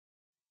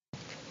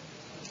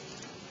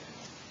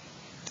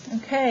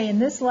Okay, in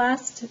this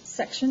last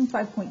section,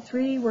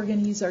 5.3, we're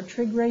going to use our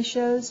trig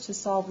ratios to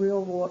solve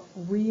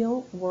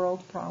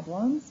real-world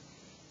problems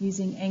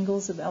using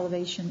angles of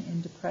elevation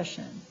and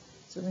depression.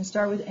 So we're going to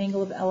start with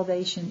angle of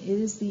elevation. It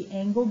is the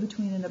angle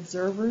between an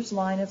observer's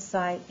line of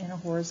sight and a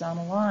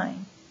horizontal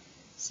line.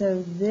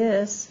 So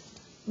this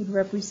would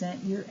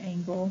represent your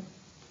angle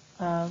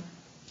of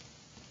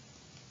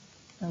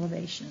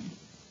elevation.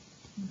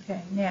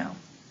 Okay, now,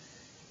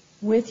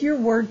 with your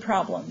word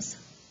problems,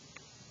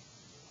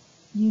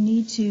 you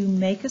need to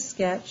make a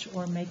sketch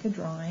or make a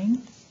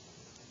drawing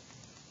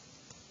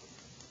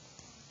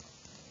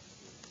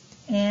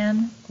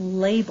and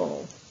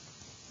label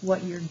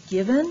what you're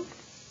given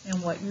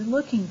and what you're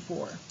looking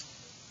for,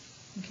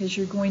 because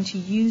you're going to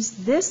use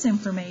this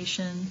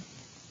information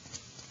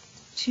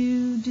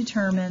to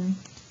determine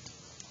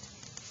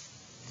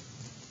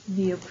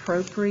the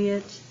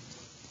appropriate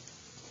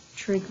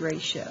trig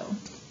ratio.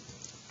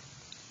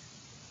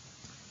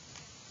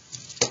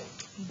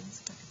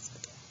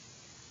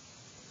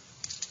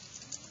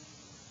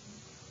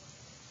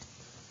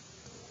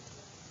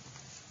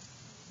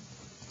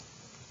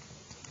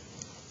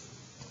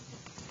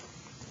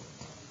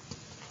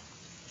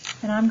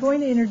 And I'm going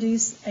to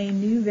introduce a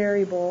new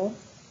variable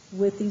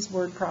with these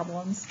word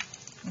problems,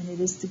 and it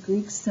is the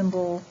Greek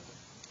symbol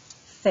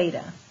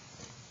theta.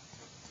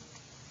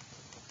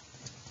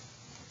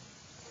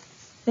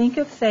 Think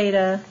of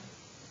theta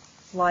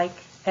like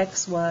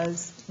x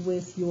was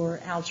with your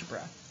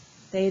algebra.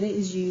 Theta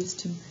is used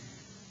to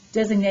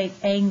designate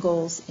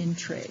angles in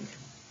trig.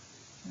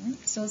 All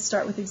right, so let's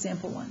start with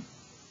example 1.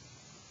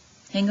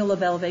 Angle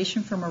of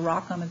elevation from a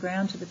rock on the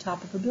ground to the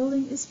top of a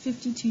building is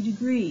 52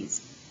 degrees.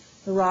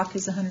 The rock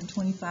is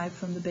 125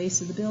 from the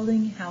base of the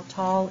building. How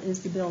tall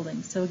is the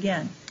building? So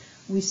again,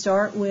 we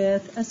start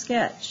with a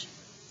sketch.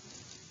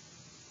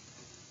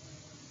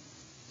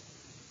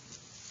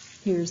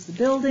 Here's the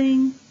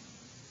building.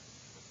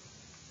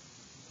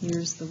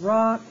 Here's the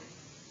rock.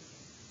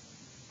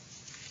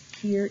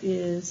 Here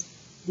is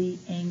the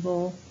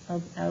angle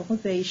of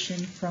elevation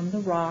from the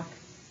rock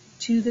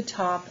to the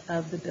top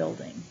of the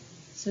building.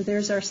 So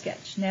there's our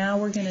sketch. Now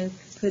we're going to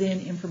put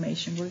in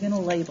information. We're going to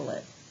label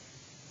it.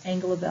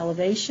 Angle of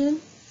elevation,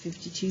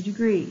 52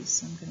 degrees.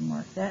 So I'm going to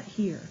mark that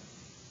here.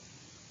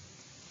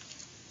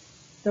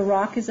 The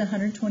rock is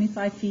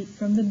 125 feet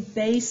from the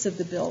base of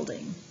the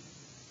building.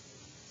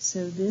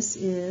 So this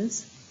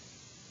is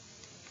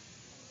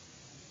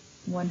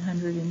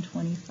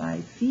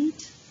 125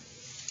 feet.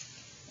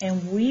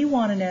 And we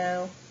want to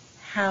know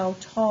how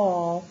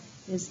tall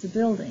is the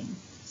building.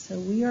 So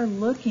we are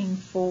looking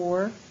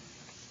for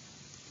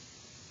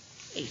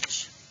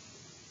H.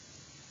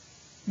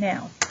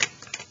 Now,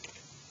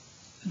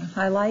 I'm going to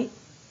highlight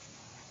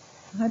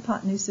the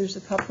hypotenuse. There's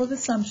a couple of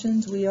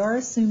assumptions. We are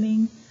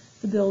assuming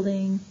the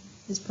building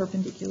is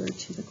perpendicular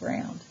to the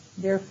ground.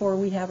 Therefore,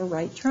 we have a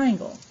right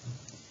triangle.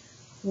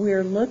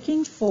 We're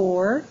looking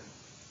for,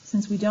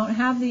 since we don't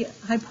have the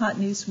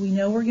hypotenuse, we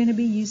know we're going to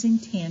be using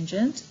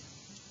tangent.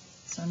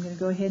 So I'm going to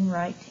go ahead and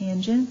write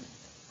tangent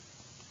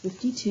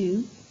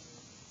 52.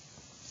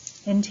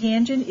 And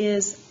tangent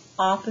is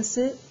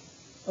opposite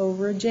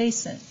over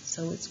adjacent.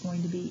 So it's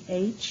going to be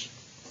H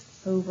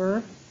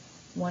over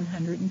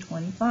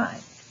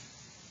 125.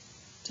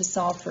 To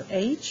solve for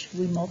H,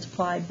 we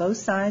multiply both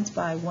sides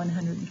by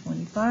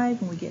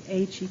 125, and we get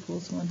H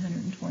equals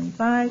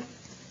 125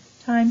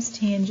 times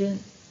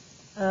tangent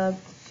of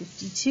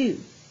 52.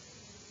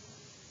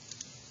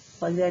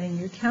 Plug that in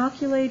your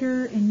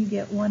calculator, and you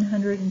get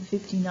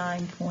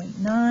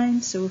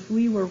 159.9. So if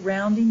we were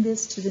rounding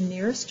this to the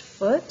nearest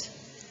foot,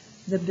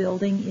 the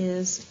building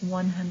is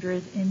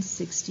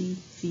 160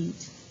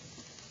 feet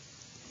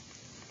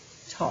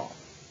tall.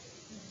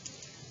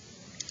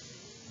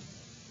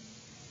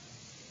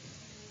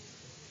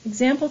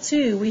 Example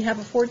 2, we have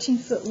a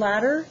 14-foot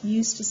ladder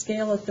used to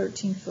scale a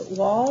 13-foot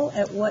wall.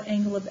 At what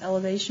angle of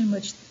elevation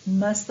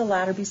must the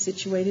ladder be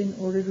situated in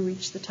order to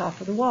reach the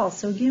top of the wall?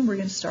 So again, we're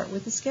going to start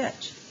with a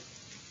sketch.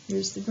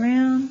 Here's the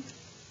ground.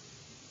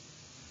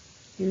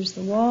 Here's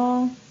the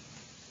wall.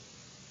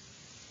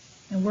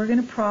 And we're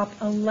going to prop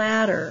a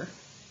ladder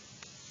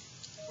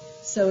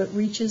so it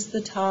reaches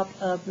the top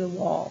of the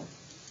wall.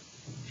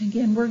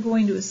 Again, we're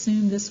going to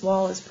assume this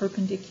wall is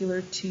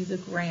perpendicular to the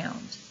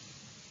ground.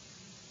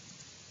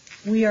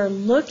 We are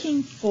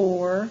looking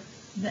for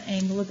the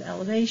angle of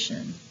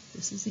elevation.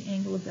 This is the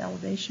angle of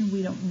elevation.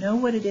 We don't know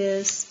what it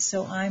is,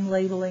 so I'm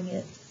labeling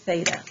it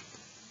theta.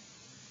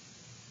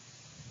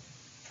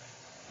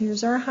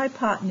 Here's our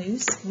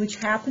hypotenuse, which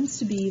happens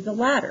to be the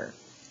ladder.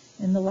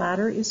 And the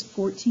ladder is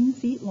 14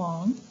 feet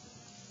long,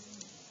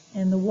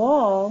 and the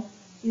wall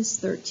is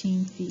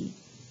 13 feet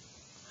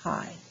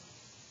high.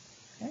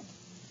 Okay?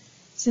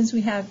 Since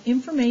we have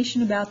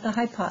information about the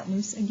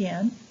hypotenuse,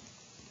 again,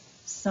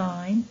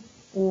 sine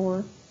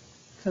or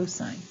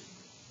cosine.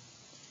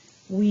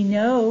 We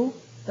know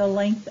the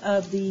length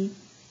of the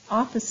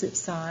opposite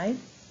side,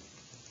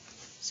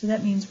 so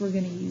that means we're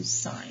going to use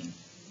sine.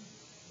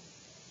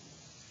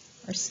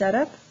 Our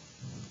setup,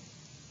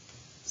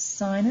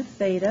 sine of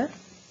theta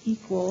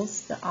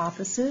equals the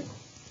opposite,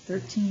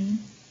 13,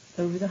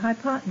 over the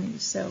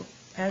hypotenuse. So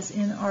as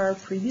in our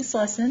previous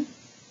lesson,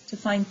 to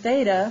find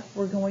theta,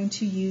 we're going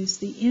to use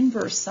the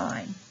inverse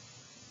sign.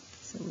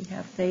 So we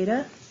have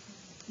theta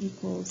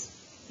equals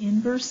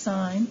inverse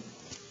sine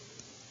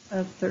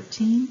of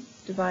 13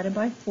 divided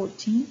by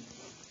 14,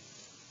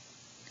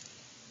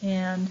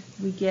 and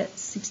we get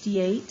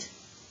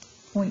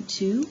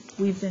 68.2.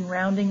 We've been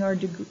rounding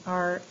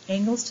our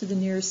angles to the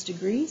nearest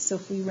degree, so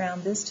if we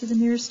round this to the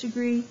nearest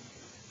degree,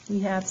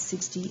 we have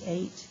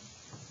 68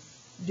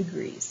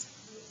 degrees.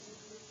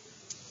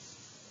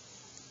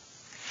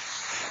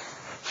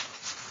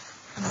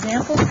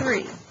 Example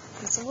 3.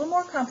 It's a little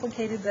more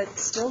complicated, but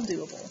still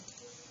doable.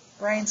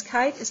 Brian's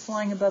kite is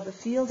flying above a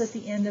field at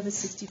the end of a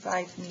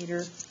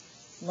 65-meter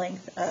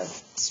length of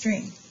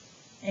string.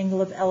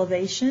 Angle of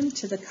elevation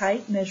to the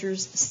kite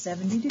measures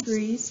 70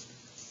 degrees.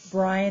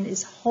 Brian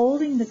is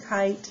holding the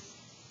kite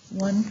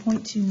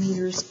 1.2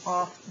 meters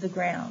off the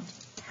ground.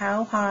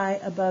 How high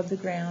above the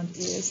ground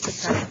is the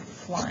kite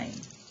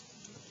flying?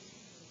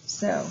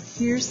 So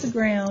here's the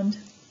ground.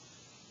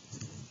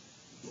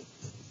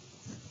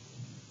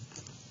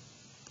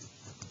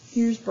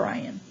 Here's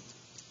Brian.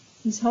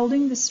 He's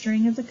holding the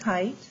string of the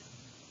kite.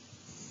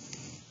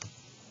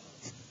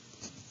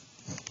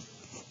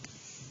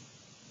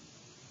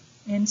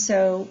 And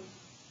so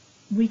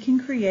we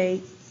can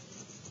create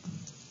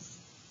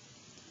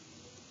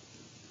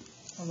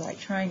a right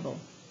triangle.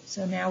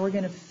 So now we're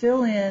going to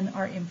fill in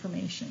our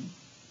information.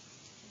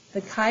 The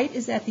kite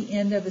is at the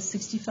end of a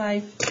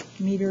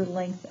 65-meter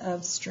length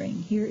of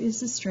string. Here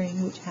is the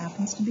string, which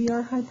happens to be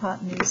our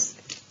hypotenuse.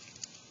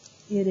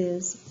 It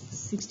is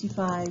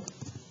 65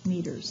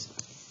 meters.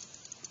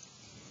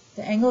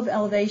 The angle of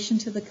elevation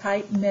to the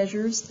kite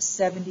measures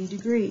 70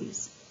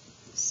 degrees.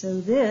 So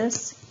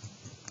this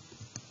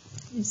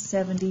is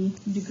 70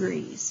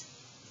 degrees.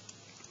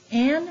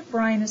 And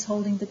Brian is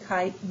holding the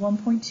kite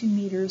 1.2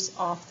 meters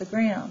off the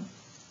ground.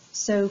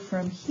 So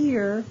from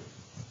here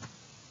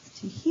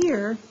to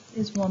here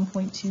is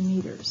 1.2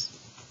 meters.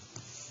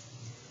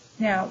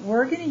 Now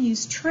we're going to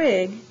use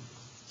trig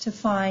to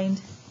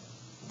find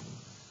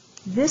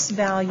this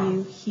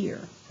value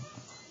here.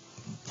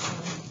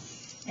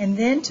 And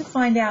then to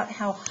find out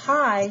how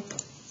high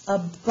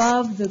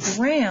above the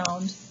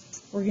ground,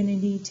 we're going to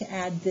need to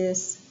add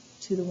this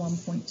to the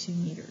 1.2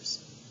 meters.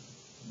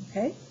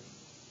 Okay?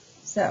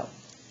 So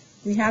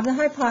we have the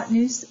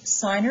hypotenuse,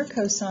 sine or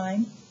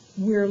cosine.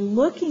 We're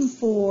looking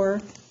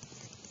for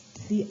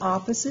the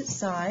opposite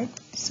side,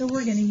 so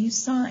we're going to use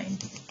sine.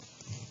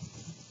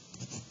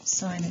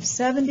 Sine of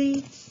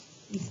 70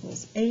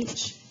 equals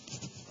h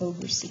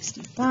over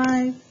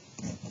 65.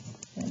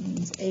 That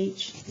means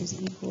h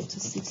is equal to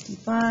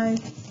 65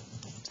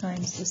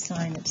 times the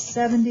sine of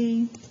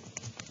 70,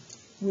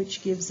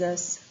 which gives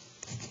us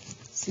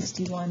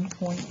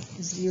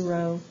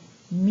 61.0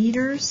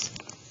 meters.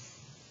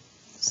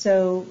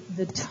 So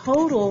the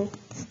total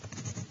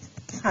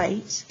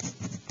height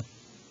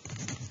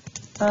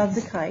of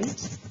the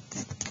kite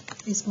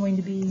is going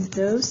to be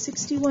those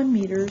 61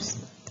 meters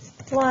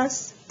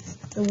plus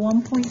the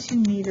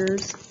 1.2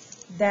 meters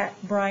that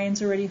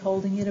Brian's already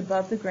holding it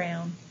above the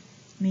ground,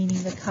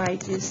 meaning the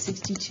kite is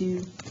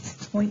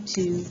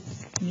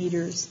 62.2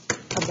 meters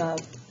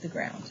above the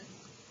ground.